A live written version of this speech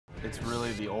It's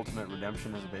really the ultimate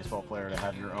redemption as a baseball player to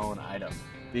have your own item.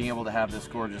 Being able to have this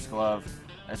gorgeous glove,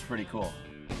 that's pretty cool.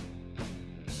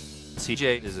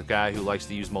 CJ is a guy who likes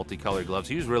to use multicolored gloves.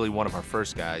 He was really one of our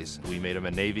first guys. We made him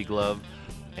a navy glove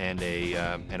and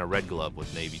a red glove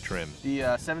with navy trim. The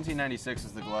 1796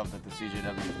 is the glove that the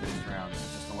CJW is based around.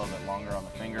 It's just a little bit longer on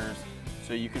the fingers,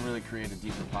 so you can really create a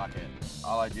deeper pocket.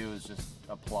 All I do is just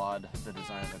applaud the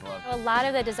design of the glove. A lot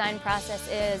of the design process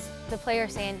is the player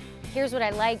saying, here's what I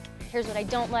like, here's what I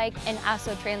don't like, and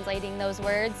also translating those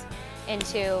words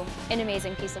into an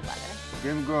amazing piece of leather.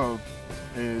 Game glove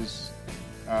is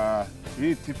a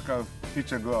really typical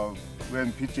pitcher glove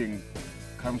when pitching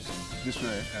comes this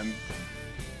way and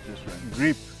this way.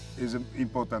 Grip is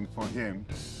important for him,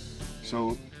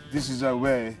 so this is a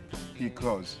way he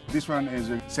closes. This one is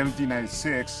a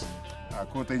 1796, a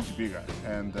quarter inch bigger,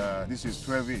 and this is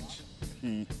 12 inch.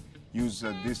 He used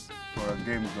this for a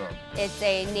game glove. It's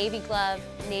a navy glove,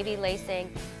 navy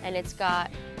lacing, and it's got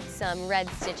some red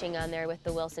stitching on there with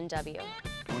the Wilson W.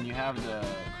 When you have the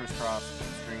crisscross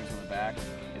strings in the back,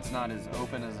 it's not as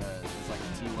open as like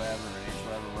a T-web or an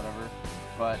H-web or whatever,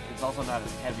 but it's also not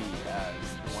as heavy as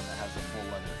the one that has a full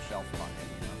leather shelf pocket,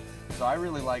 you know? So I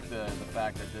really like the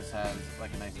fact that this has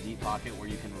like a nice deep pocket where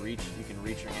you can reach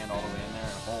your hand all the way in there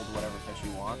and hold whatever pitch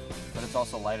you want, but it's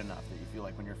also light enough that you feel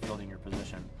like when you're fielding your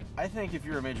position. I think if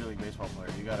you're a Major League Baseball player,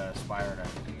 you gotta aspire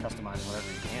to customize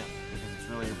whatever you can, because it's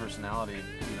really your personality,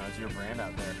 you know, it's your brand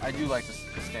out there. I do like to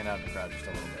stand out in the crowd just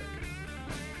a little bit.